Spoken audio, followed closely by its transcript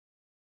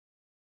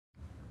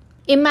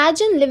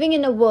Imagine living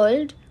in a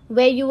world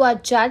where you are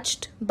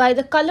judged by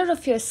the color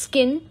of your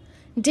skin,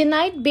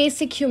 denied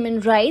basic human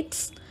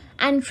rights,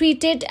 and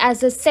treated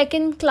as a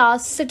second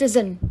class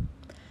citizen.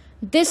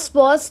 This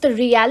was the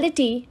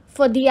reality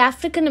for the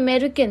African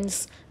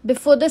Americans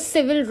before the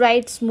civil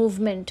rights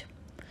movement.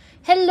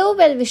 Hello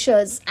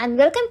well-wishers and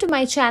welcome to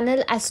my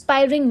channel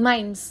Aspiring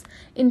Minds.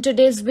 In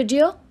today's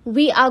video,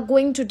 we are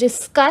going to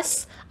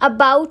discuss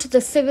about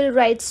the civil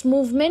rights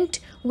movement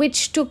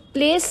which took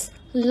place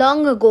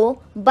long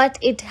ago, but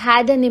it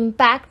had an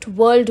impact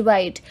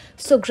worldwide.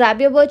 So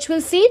grab your virtual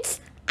seats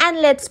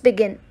and let's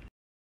begin.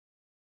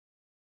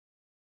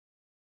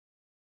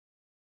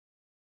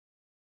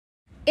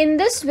 In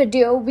this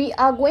video, we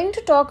are going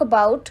to talk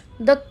about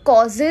the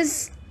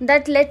causes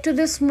that led to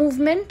this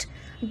movement,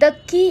 the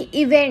key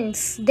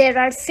events, there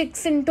are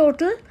 6 in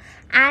total,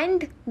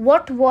 and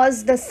what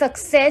was the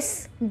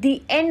success,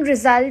 the end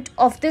result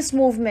of this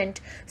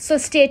movement. So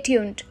stay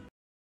tuned.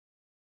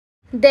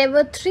 There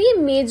were 3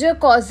 major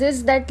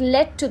causes that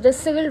led to the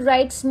civil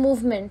rights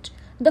movement.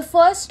 The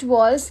first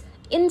was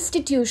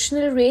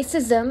institutional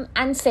racism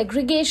and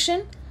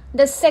segregation,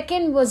 the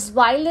second was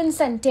violence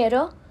and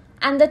terror,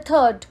 and the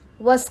third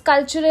was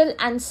cultural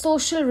and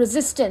social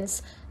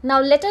resistance.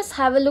 Now let us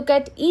have a look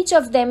at each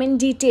of them in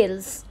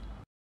details.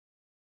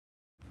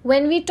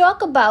 When we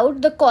talk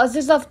about the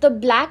causes of the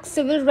Black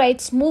civil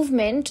rights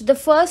movement, the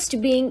first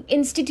being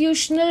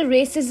institutional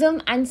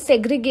racism and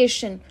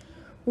segregation.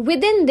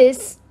 Within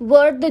this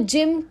were the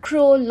Jim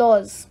Crow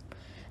laws.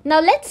 Now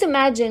let's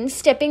imagine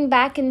stepping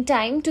back in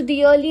time to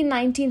the early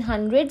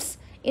 1900s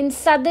in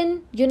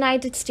southern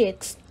United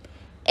States.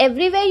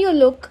 Everywhere you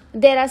look,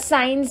 there are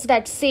signs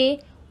that say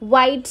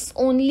whites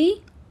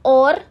only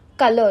or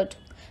colored.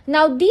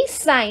 Now these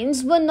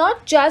signs were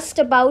not just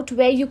about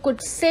where you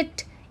could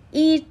sit,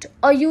 eat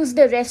or use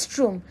the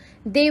restroom.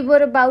 They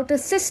were about a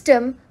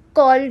system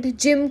called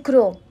Jim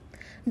Crow.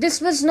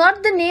 This was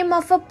not the name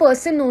of a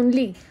person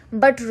only,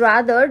 but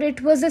rather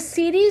it was a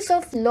series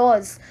of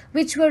laws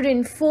which were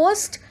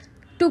enforced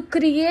to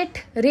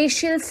create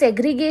racial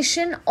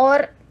segregation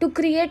or to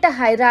create a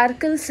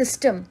hierarchical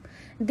system.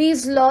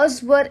 These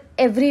laws were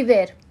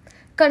everywhere,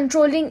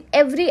 controlling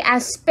every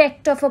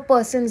aspect of a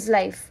person's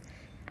life.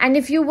 And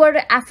if you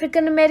were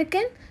African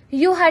American,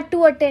 you had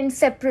to attend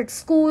separate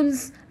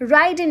schools,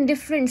 ride in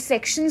different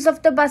sections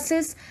of the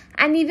buses,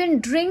 and even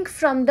drink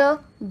from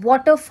the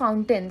water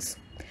fountains.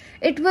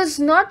 It was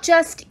not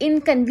just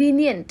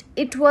inconvenient,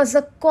 it was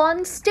a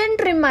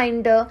constant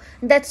reminder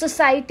that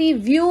society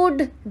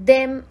viewed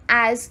them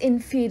as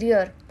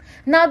inferior.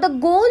 Now, the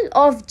goal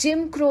of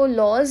Jim Crow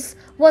laws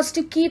was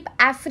to keep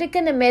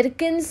African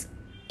Americans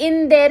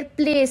in their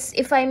place,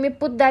 if I may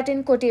put that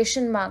in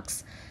quotation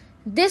marks.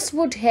 This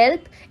would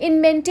help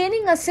in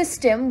maintaining a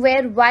system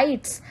where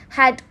whites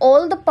had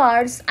all the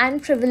powers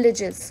and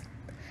privileges.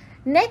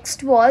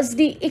 Next was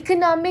the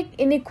economic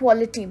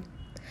inequality.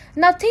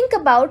 Now think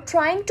about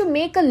trying to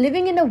make a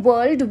living in a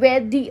world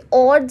where the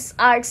odds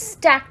are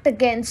stacked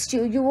against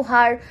you. You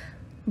are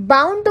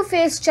bound to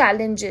face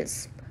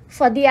challenges.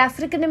 For the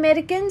African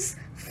Americans,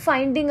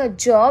 finding a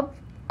job,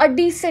 a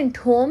decent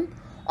home,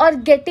 or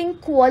getting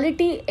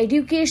quality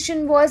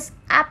education was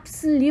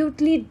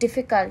absolutely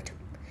difficult.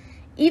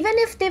 Even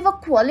if they were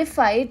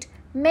qualified,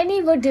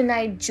 many were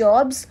denied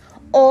jobs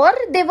or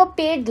they were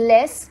paid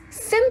less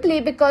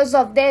simply because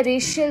of their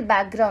racial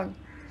background.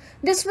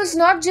 This was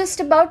not just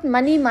about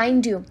money,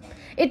 mind you.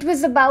 It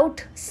was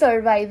about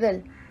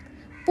survival.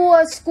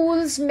 Poor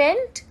schools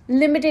meant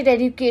limited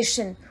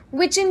education,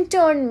 which in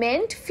turn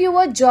meant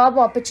fewer job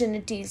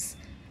opportunities.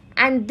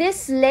 And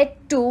this led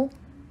to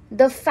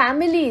the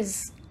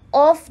families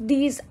of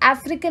these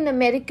African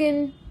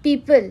American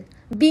people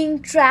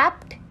being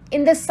trapped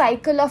in the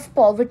cycle of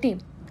poverty.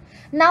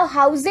 Now,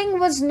 housing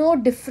was no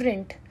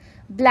different.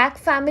 Black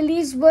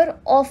families were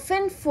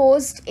often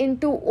forced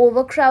into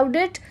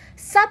overcrowded,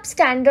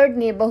 substandard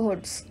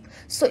neighborhoods.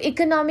 So,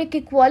 economic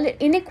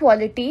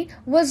inequality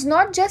was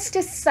not just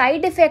a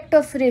side effect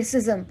of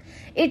racism,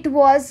 it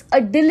was a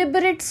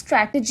deliberate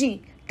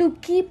strategy to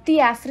keep the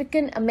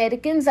African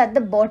Americans at the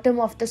bottom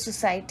of the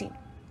society.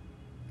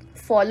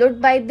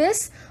 Followed by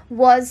this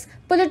was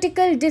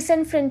political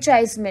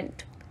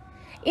disenfranchisement.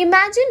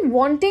 Imagine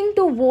wanting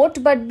to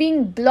vote but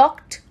being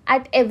blocked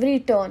at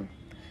every turn.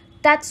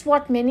 That's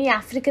what many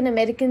African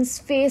Americans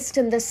faced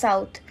in the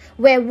South,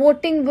 where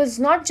voting was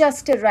not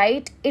just a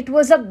right, it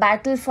was a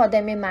battle for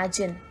them,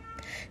 imagine.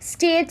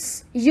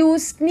 States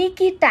used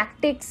sneaky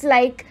tactics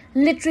like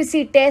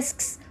literacy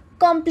tests,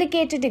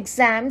 complicated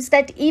exams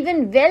that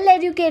even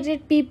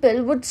well-educated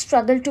people would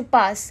struggle to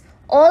pass.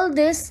 All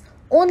this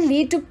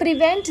only to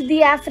prevent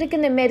the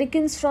African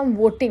Americans from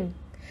voting.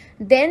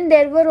 Then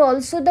there were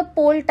also the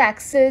poll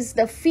taxes,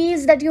 the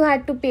fees that you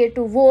had to pay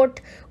to vote,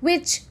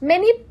 which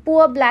many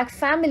poor black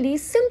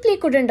families simply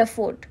couldn't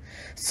afford.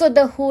 So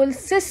the whole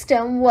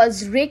system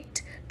was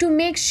rigged to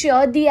make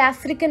sure the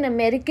African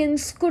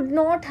Americans could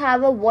not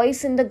have a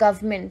voice in the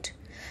government.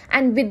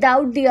 And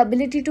without the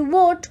ability to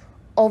vote,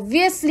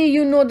 obviously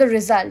you know the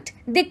result.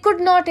 They could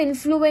not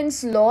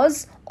influence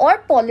laws or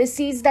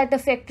policies that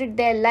affected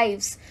their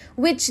lives,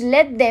 which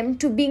led them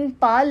to being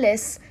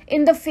powerless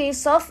in the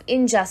face of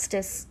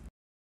injustice.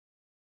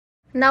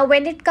 Now,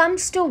 when it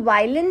comes to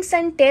violence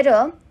and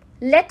terror,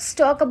 let's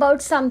talk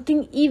about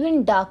something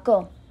even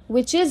darker,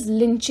 which is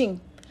lynching.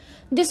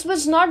 This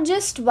was not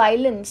just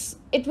violence,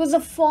 it was a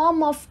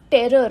form of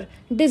terror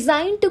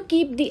designed to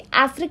keep the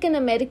African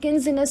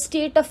Americans in a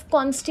state of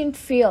constant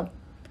fear.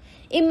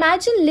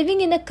 Imagine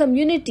living in a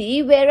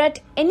community where at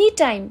any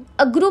time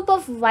a group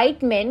of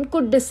white men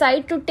could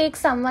decide to take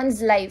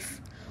someone's life,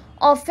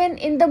 often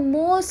in the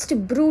most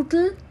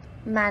brutal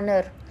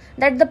manner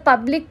that the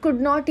public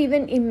could not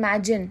even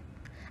imagine,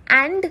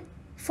 and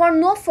for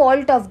no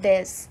fault of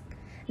theirs.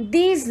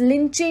 These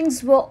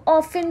lynchings were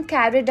often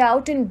carried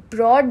out in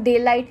broad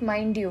daylight,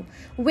 mind you,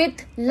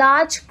 with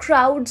large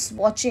crowds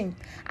watching,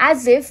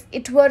 as if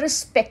it were a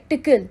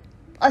spectacle,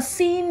 a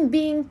scene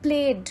being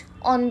played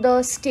on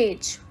the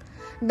stage.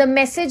 The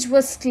message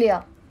was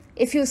clear.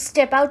 If you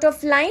step out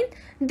of line,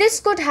 this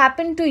could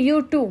happen to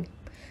you too.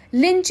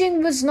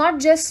 Lynching was not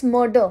just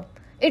murder.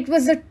 It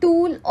was a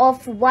tool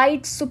of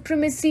white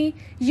supremacy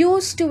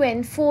used to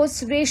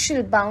enforce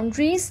racial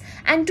boundaries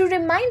and to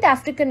remind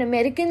African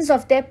Americans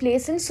of their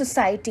place in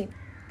society.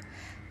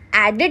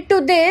 Added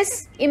to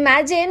this,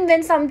 imagine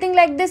when something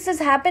like this is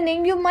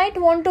happening, you might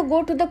want to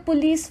go to the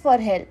police for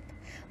help.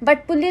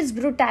 But police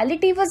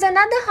brutality was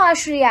another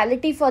harsh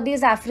reality for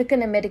these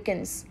African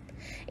Americans.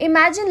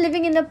 Imagine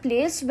living in a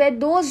place where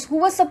those who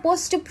were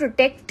supposed to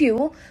protect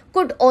you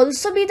could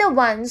also be the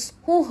ones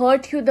who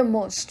hurt you the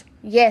most.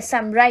 Yes,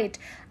 I'm right.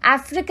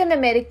 African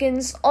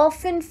Americans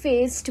often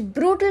faced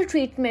brutal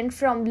treatment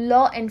from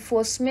law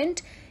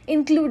enforcement,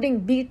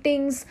 including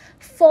beatings,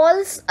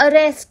 false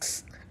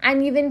arrests,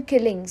 and even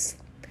killings.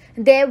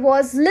 There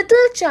was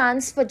little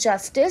chance for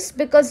justice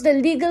because the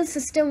legal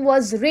system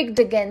was rigged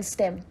against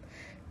them.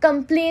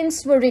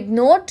 Complaints were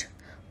ignored.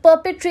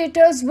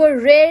 Perpetrators were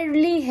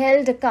rarely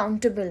held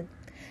accountable.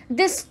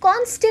 This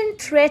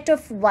constant threat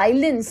of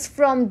violence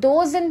from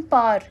those in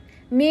power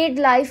made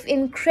life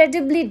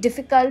incredibly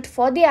difficult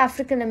for the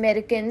African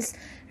Americans,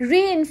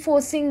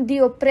 reinforcing the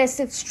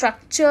oppressive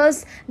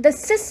structures, the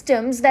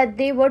systems that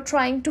they were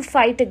trying to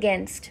fight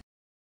against.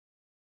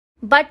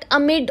 But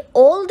amid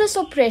all this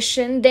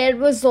oppression, there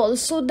was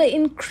also the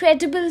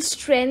incredible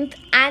strength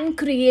and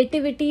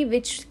creativity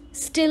which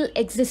still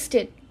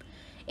existed.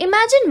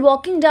 Imagine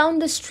walking down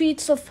the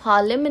streets of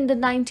Harlem in the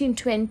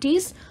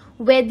 1920s,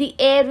 where the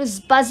air is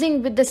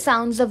buzzing with the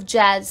sounds of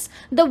jazz,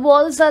 the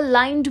walls are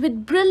lined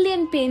with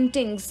brilliant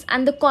paintings,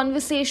 and the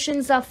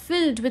conversations are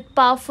filled with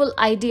powerful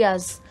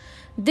ideas.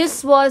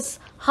 This was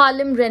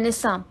Harlem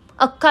Renaissance,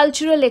 a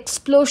cultural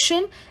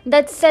explosion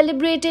that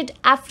celebrated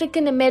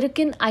African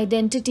American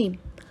identity.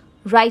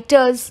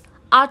 Writers,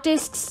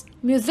 artists,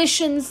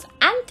 musicians,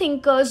 and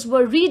thinkers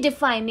were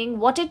redefining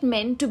what it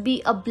meant to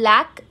be a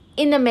black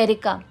in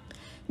America.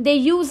 They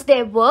used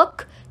their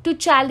work to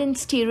challenge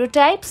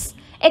stereotypes,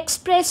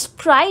 express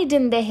pride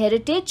in their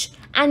heritage,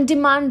 and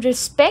demand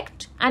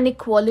respect and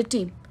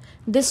equality.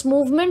 This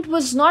movement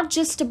was not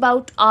just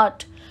about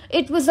art,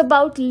 it was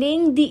about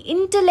laying the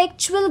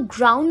intellectual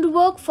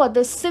groundwork for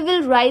the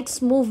civil rights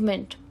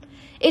movement.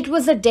 It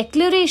was a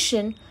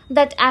declaration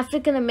that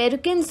African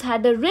Americans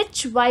had a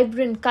rich,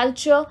 vibrant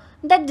culture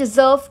that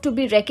deserved to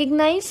be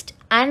recognized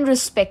and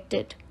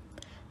respected.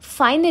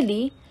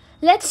 Finally,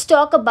 let's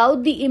talk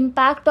about the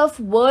impact of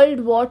World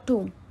War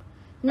II.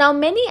 Now,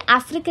 many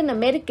African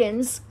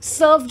Americans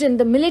served in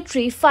the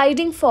military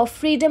fighting for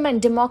freedom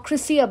and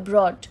democracy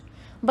abroad.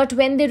 But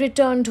when they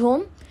returned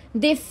home,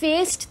 they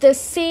faced the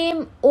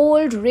same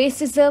old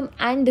racism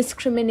and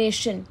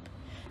discrimination.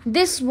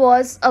 This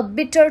was a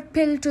bitter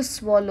pill to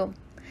swallow.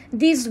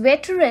 These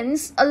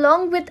veterans,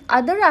 along with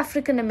other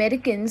African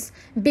Americans,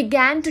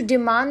 began to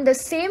demand the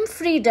same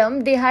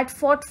freedom they had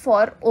fought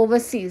for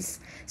overseas.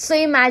 So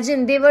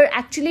imagine, they were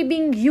actually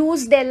being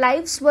used, their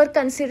lives were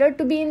considered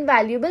to be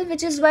invaluable,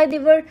 which is why they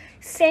were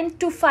sent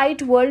to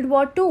fight World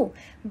War II.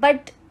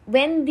 But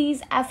when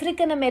these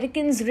African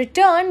Americans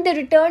returned, they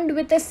returned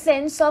with a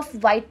sense of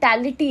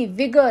vitality,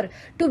 vigor,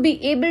 to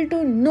be able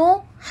to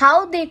know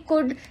how they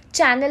could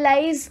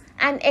channelize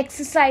and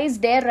exercise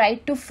their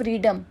right to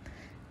freedom.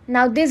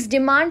 Now, this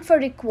demand for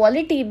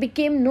equality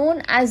became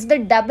known as the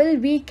Double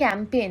V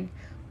campaign: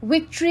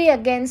 victory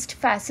against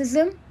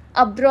fascism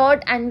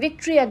abroad and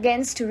victory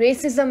against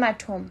racism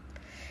at home.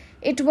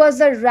 It was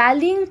a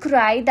rallying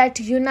cry that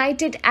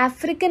united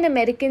African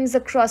Americans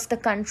across the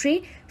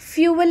country,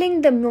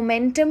 fueling the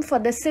momentum for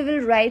the civil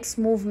rights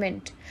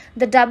movement.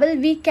 The Double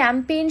V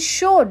campaign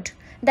showed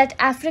that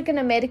African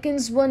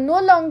Americans were no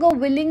longer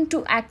willing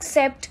to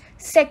accept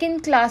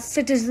second-class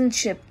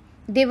citizenship.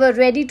 They were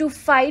ready to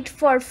fight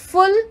for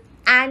full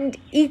and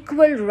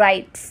equal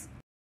rights.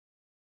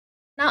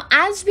 Now,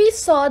 as we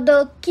saw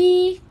the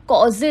key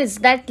causes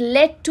that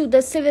led to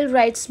the civil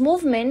rights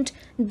movement,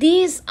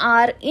 these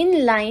are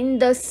in line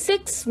the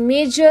 6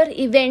 major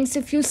events.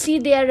 If you see,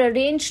 they are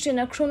arranged in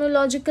a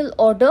chronological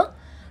order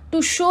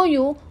to show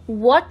you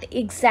what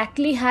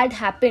exactly had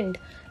happened.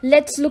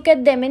 Let's look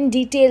at them in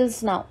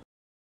details now.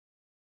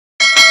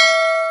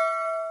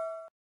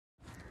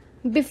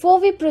 Before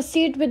we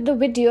proceed with the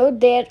video,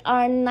 there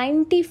are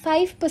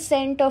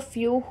 95% of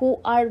you who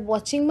are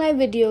watching my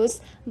videos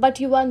but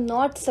you are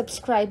not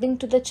subscribing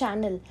to the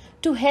channel.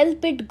 To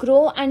help it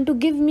grow and to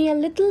give me a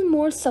little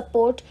more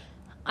support,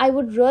 I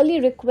would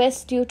really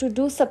request you to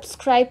do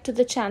subscribe to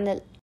the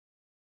channel.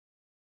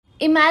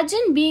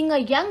 Imagine being a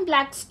young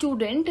black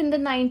student in the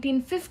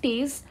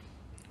 1950s,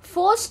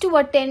 forced to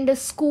attend a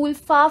school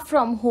far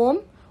from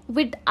home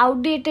with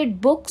outdated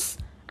books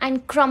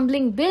and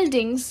crumbling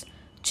buildings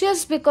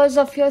just because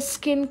of your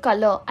skin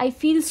color. I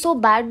feel so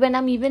bad when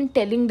I'm even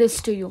telling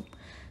this to you.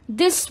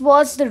 This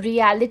was the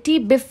reality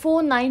before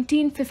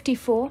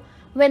 1954,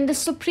 when the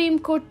Supreme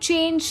Court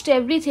changed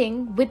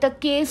everything with a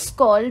case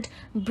called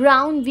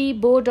Brown v.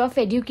 Board of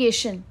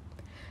Education.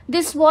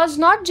 This was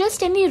not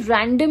just any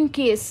random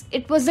case,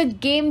 it was a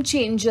game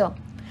changer.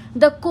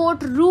 The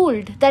court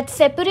ruled that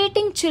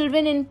separating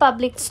children in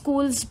public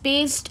schools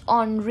based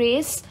on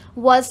race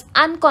was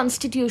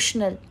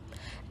unconstitutional.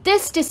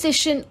 This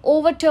decision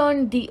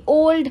overturned the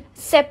old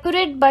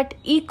separate but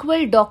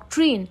equal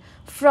doctrine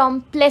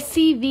from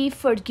Plessy v.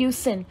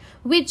 Ferguson,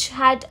 which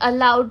had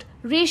allowed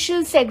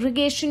racial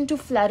segregation to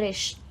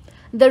flourish.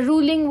 The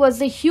ruling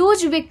was a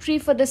huge victory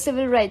for the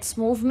civil rights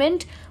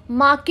movement,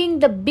 marking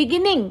the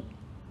beginning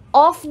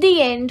of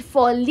the end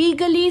for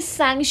legally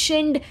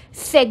sanctioned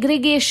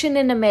segregation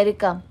in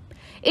America.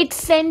 It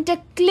sent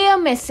a clear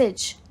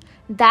message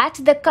that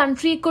the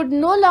country could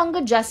no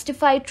longer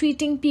justify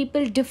treating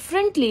people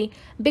differently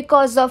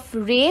because of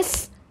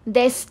race,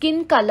 their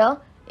skin color,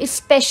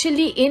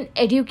 especially in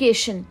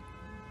education.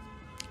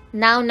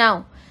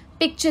 Now,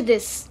 picture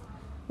this.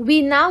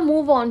 We now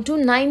move on to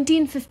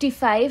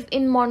 1955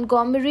 in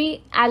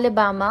Montgomery,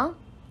 Alabama,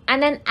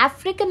 and an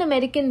African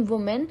American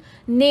woman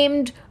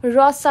named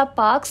Rosa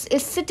Parks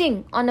is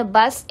sitting on a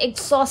bus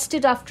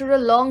exhausted after a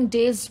long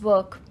day's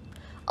work.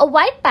 A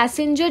white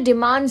passenger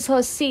demands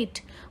her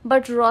seat,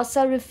 but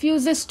Rosa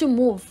refuses to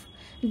move.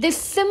 This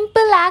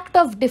simple act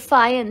of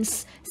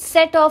defiance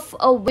set off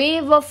a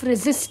wave of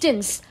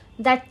resistance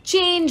that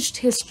changed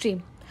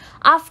history.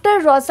 After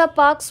Rosa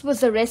Parks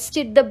was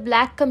arrested, the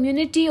black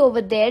community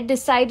over there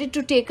decided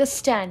to take a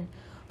stand.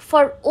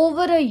 For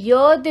over a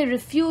year, they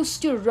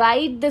refused to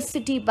ride the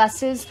city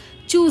buses,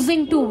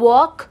 choosing to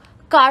walk,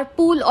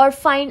 carpool, or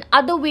find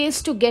other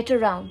ways to get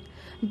around.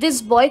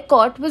 This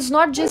boycott was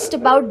not just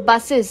about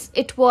buses,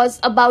 it was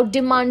about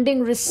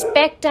demanding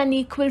respect and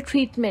equal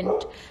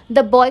treatment.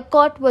 The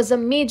boycott was a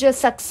major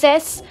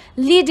success,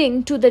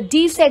 leading to the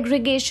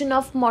desegregation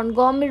of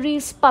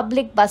Montgomery's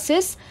public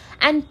buses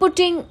and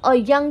putting a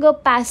younger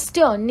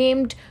pastor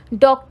named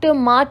Dr.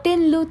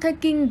 Martin Luther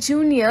King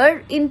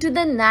Jr. into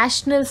the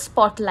national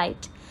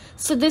spotlight.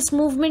 So this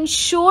movement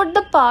showed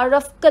the power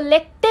of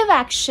collective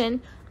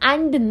action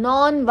and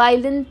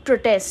non-violent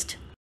protest.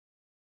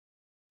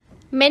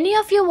 Many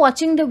of you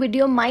watching the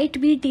video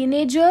might be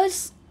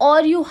teenagers,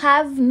 or you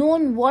have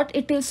known what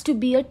it is to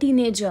be a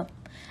teenager.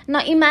 Now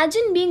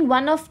imagine being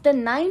one of the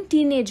 9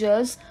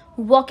 teenagers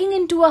walking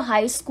into a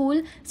high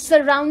school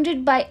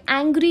surrounded by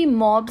angry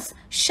mobs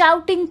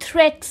shouting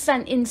threats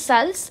and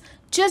insults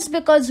just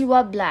because you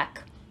are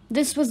black.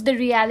 This was the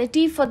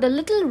reality for the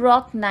Little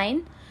Rock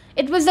Nine.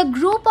 It was a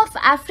group of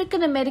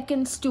African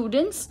American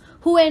students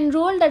who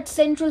enrolled at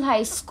Central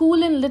High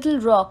School in Little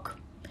Rock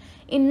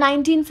in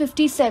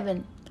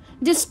 1957.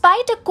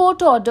 Despite a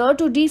court order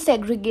to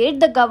desegregate,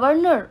 the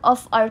governor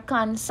of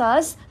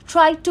Arkansas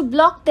tried to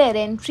block their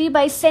entry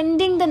by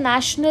sending the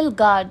National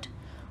Guard.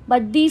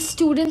 But these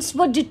students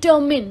were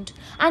determined,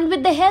 and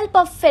with the help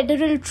of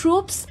federal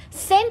troops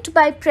sent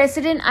by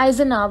President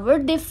Eisenhower,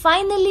 they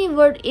finally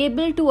were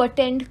able to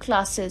attend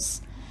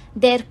classes.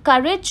 Their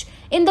courage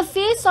in the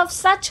face of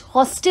such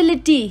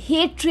hostility,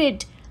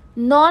 hatred,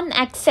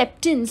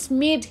 non-acceptance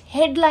made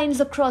headlines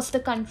across the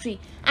country,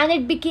 and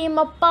it became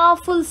a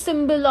powerful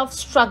symbol of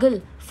struggle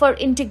for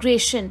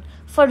integration,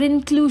 for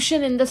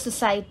inclusion in the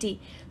society.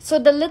 So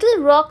the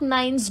Little Rock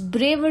Nine's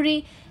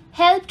bravery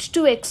helped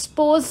to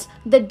expose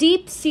the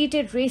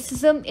deep-seated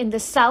racism in the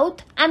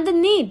South and the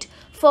need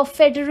for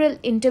federal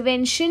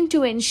intervention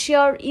to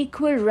ensure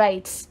equal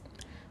rights.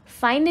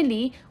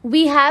 Finally,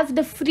 we have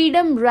the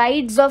Freedom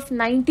Rides of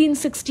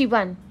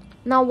 1961.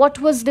 Now, what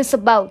was this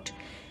about?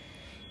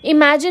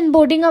 Imagine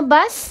boarding a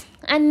bus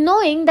and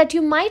knowing that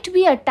you might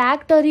be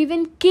attacked or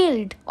even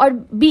killed, or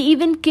be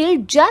even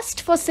killed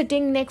just for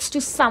sitting next to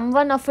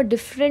someone of a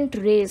different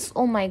race.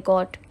 Oh my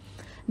God.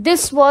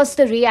 This was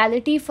the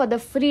reality for the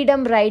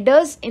Freedom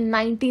Riders in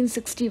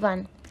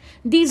 1961.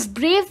 These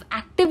brave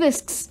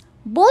activists,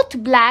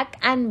 both black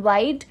and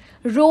white,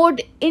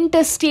 rode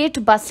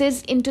interstate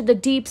buses into the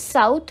Deep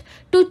South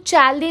to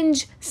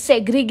challenge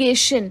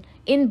segregation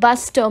in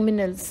bus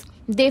terminals.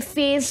 They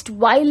faced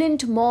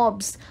violent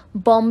mobs,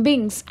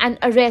 bombings, and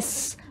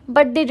arrests,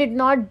 but they did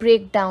not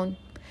break down.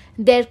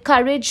 Their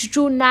courage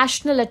drew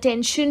national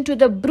attention to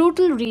the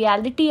brutal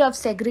reality of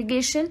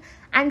segregation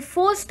and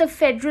forced the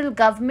federal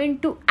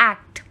government to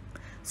act.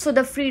 So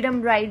the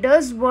Freedom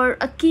Riders were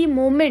a key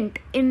moment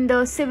in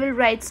the civil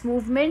rights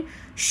movement,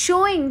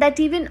 showing that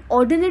even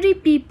ordinary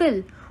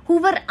people who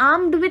were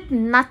armed with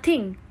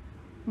nothing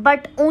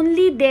but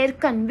only their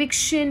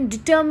conviction,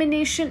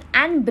 determination,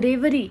 and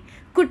bravery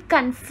could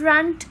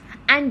confront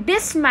and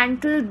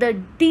dismantle the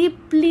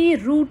deeply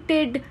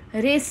rooted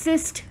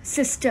racist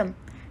system.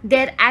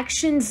 Their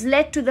actions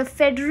led to the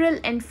federal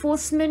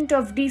enforcement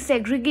of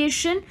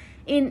desegregation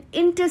in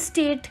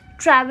interstate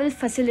travel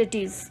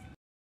facilities.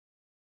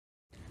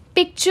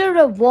 Picture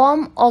a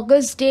warm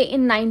August day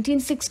in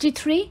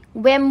 1963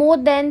 where more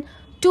than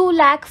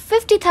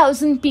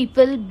 250,000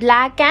 people,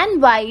 black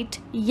and white,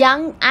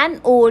 young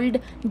and old,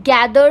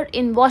 gathered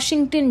in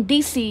Washington,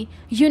 D.C.,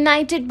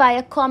 united by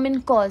a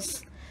common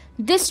cause.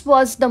 This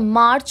was the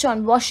March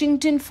on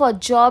Washington for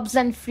Jobs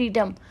and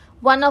Freedom,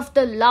 one of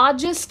the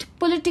largest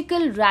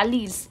political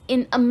rallies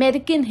in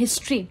American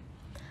history.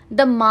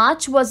 The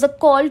march was a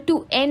call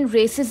to end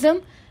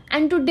racism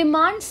and to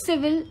demand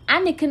civil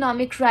and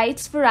economic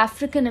rights for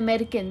African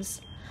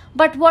Americans.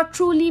 But what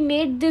truly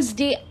made this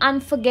day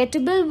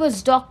unforgettable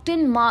was Dr.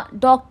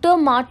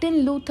 Martin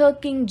Luther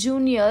King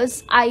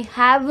Jr.'s I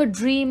Have a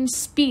Dream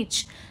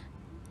speech.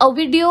 A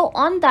video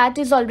on that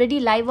is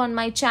already live on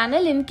my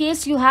channel. In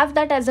case you have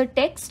that as a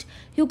text,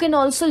 you can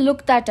also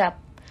look that up.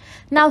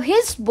 Now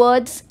his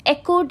words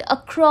echoed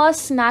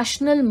across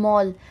National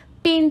Mall,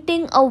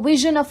 painting a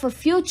vision of a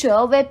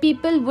future where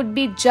people would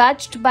be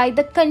judged by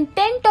the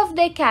content of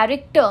their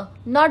character,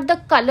 not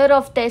the color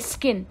of their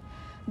skin.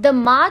 The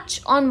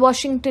March on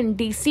Washington,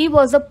 D.C.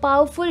 was a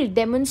powerful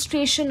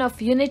demonstration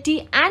of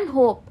unity and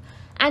hope,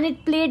 and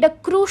it played a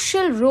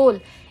crucial role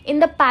in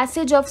the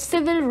passage of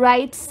civil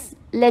rights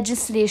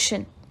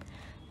legislation.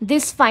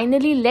 This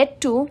finally led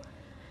to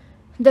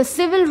the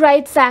Civil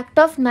Rights Act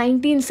of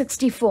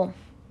 1964,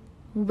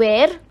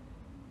 where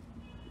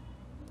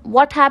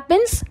what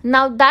happens?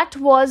 Now that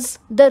was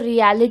the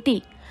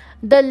reality.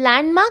 The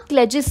landmark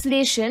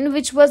legislation,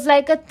 which was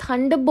like a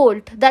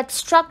thunderbolt that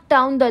struck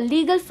down the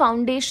legal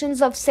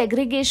foundations of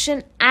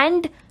segregation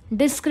and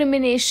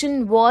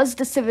discrimination, was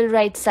the Civil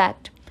Rights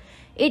Act.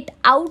 It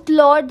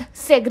outlawed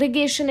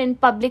segregation in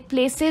public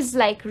places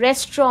like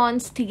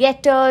restaurants,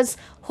 theaters,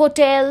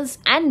 hotels,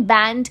 and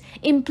banned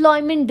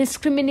employment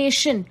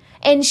discrimination,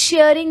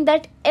 ensuring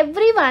that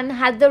everyone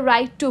had the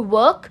right to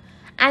work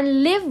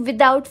and live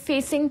without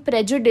facing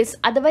prejudice.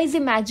 Otherwise,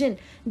 imagine,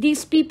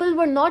 these people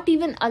were not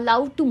even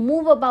allowed to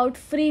move about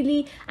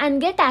freely and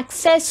get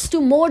access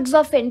to modes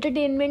of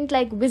entertainment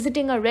like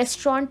visiting a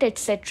restaurant,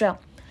 etc.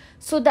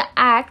 So the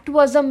act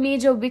was a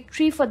major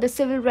victory for the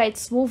civil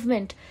rights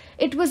movement.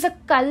 It was a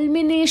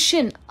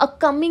culmination, a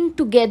coming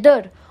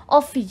together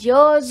of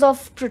years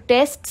of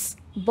protests,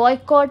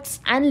 boycotts,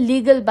 and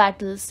legal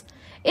battles.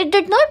 It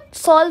did not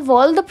solve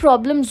all the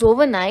problems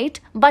overnight,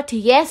 but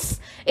yes,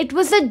 it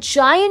was a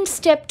giant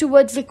step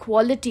towards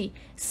equality,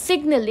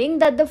 signaling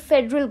that the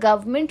federal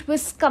government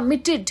was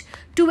committed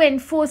to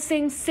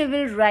enforcing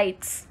civil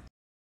rights.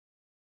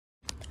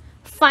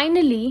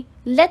 Finally,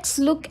 let's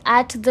look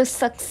at the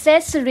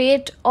success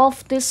rate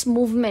of this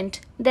movement.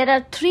 There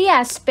are three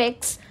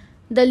aspects: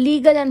 the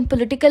legal and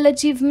political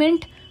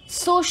achievement,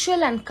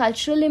 social and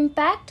cultural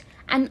impact,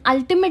 and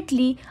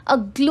ultimately a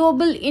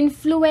global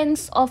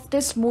influence of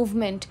this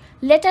movement.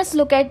 Let us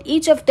look at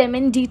each of them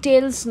in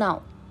details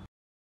now.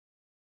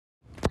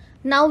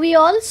 Now we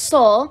all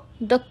saw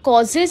the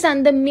causes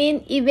and the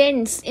main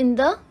events in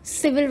the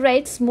civil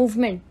rights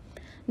movement.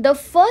 The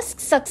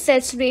first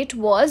success rate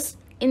was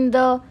in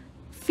the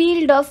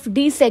field of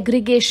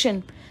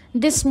desegregation.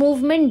 This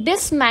movement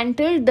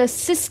dismantled the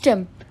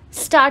system,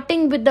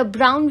 starting with the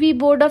Brown v.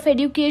 Board of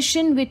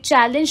Education, which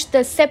challenged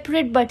the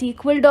separate but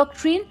equal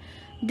doctrine.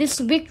 This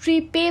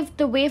victory paved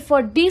the way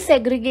for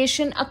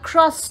desegregation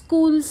across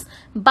schools,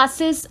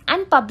 buses,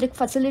 and public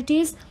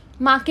facilities,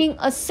 marking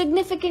a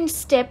significant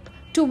step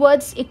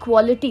towards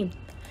equality.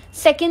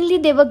 Secondly,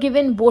 they were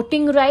given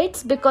voting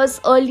rights, because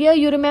earlier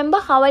you remember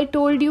how I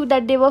told you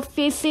that they were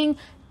facing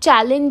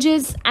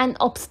challenges and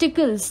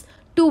obstacles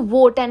to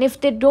vote, and if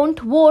they don't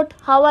vote,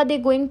 how are they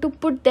going to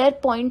put their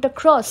point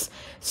across?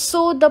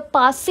 So the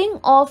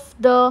passing of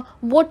the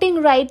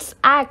Voting Rights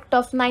Act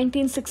of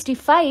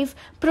 1965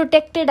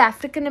 protected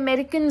African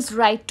Americans'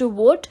 right to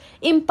vote,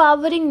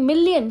 empowering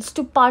millions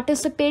to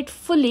participate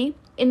fully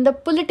in the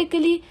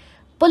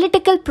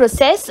political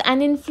process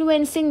and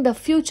influencing the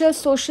future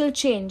social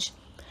change.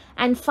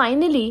 And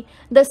finally,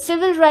 the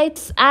Civil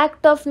Rights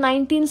Act of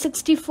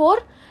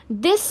 1964,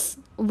 this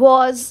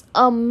was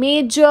a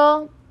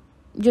major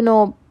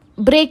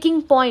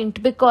breaking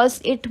point,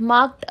 because it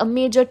marked a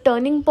major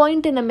turning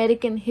point in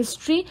American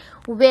history,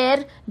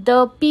 where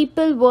the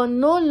people were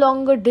no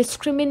longer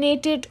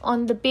discriminated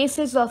on the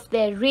basis of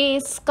their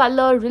race,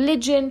 color,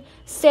 religion,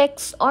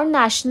 sex, or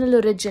national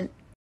origin.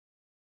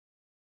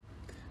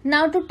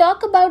 Now, to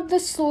talk about the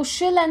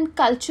social and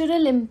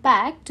cultural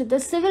impact, the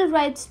civil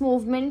rights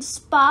movement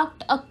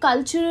sparked a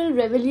cultural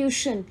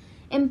revolution,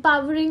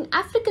 empowering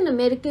African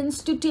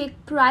Americans to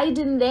take pride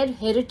in their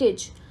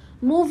heritage.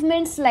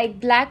 Movements like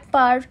Black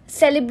Power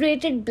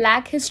celebrated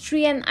Black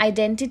history and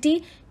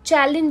identity,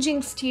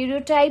 challenging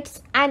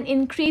stereotypes and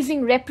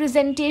increasing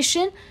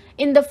representation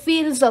in the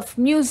fields of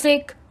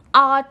music,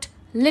 art,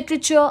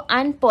 literature,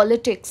 and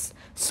politics.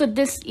 So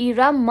this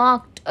era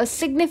marked a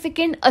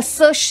significant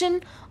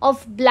assertion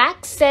of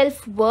black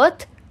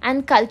self-worth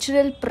and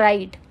cultural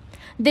pride.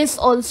 This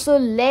also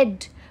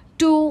led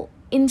to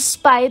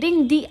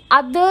inspiring the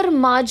other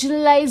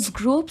marginalized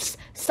groups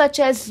such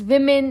as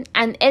women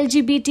and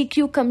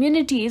LGBTQ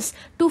communities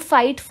to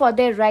fight for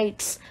their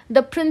rights.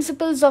 The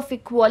principles of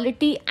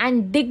equality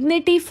and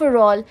dignity for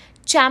all,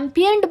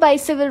 championed by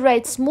civil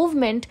rights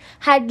movement,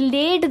 had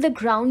laid the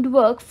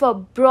groundwork for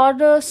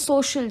broader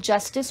social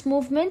justice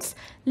movements,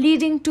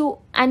 leading to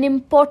an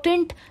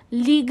important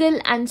legal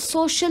and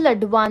social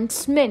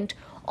advancement,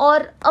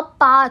 or a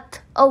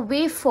path, a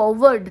way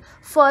forward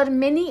for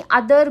many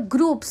other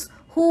groups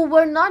who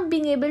were not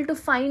being able to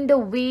find a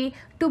way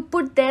to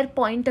put their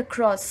point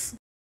across.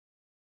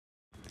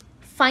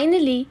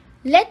 Finally,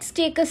 let's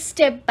take a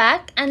step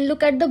back and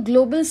look at the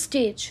global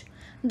stage.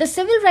 The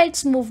civil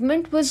rights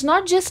movement was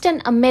not just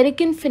an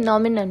American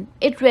phenomenon.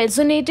 It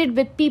resonated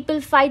with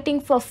people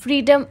fighting for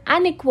freedom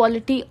and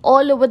equality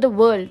all over the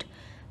world.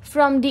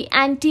 From the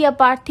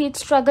anti-apartheid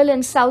struggle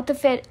in South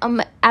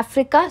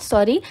Africa,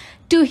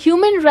 to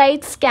human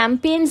rights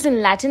campaigns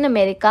in Latin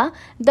America,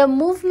 the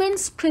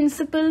movement's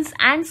principles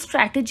and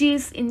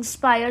strategies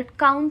inspired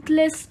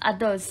countless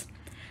others.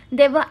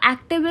 There were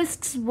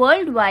activists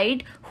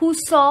worldwide who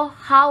saw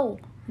how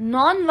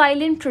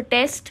non-violent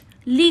protest,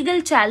 legal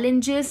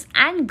challenges,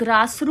 and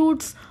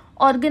grassroots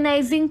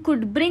organizing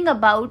could bring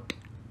about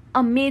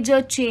a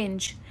major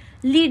change.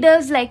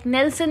 Leaders like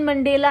Nelson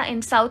Mandela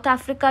in South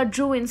Africa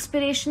drew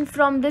inspiration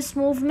from this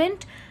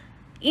movement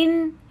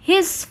in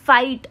his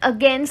fight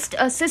against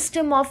a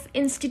system of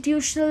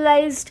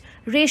institutionalized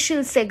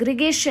racial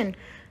segregation.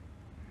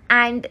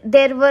 And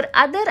there were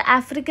other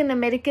African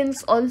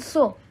Americans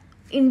also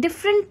in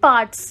different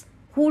parts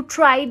who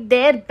tried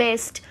their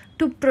best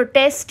to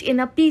protest in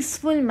a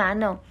peaceful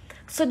manner.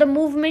 So the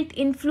movement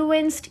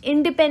influenced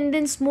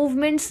independence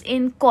movements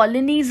in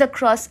colonies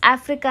across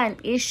Africa and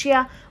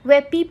Asia,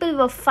 where people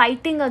were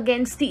fighting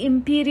against the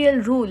imperial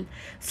rule.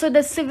 So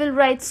the civil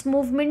rights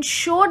movement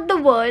showed the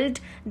world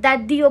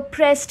that the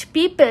oppressed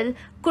people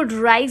could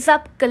rise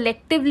up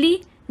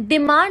collectively,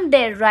 demand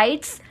their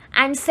rights,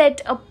 and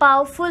set a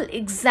powerful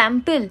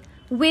example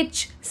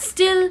which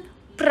still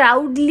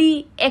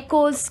proudly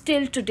echoes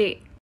till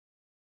today.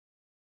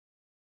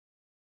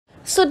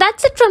 So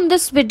that's it from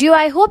this video.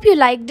 I hope you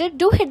liked it.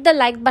 Do hit the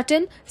like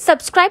button.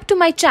 Subscribe to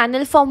my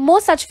channel for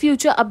more such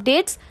future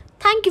updates.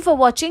 Thank you for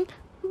watching.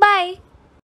 Bye.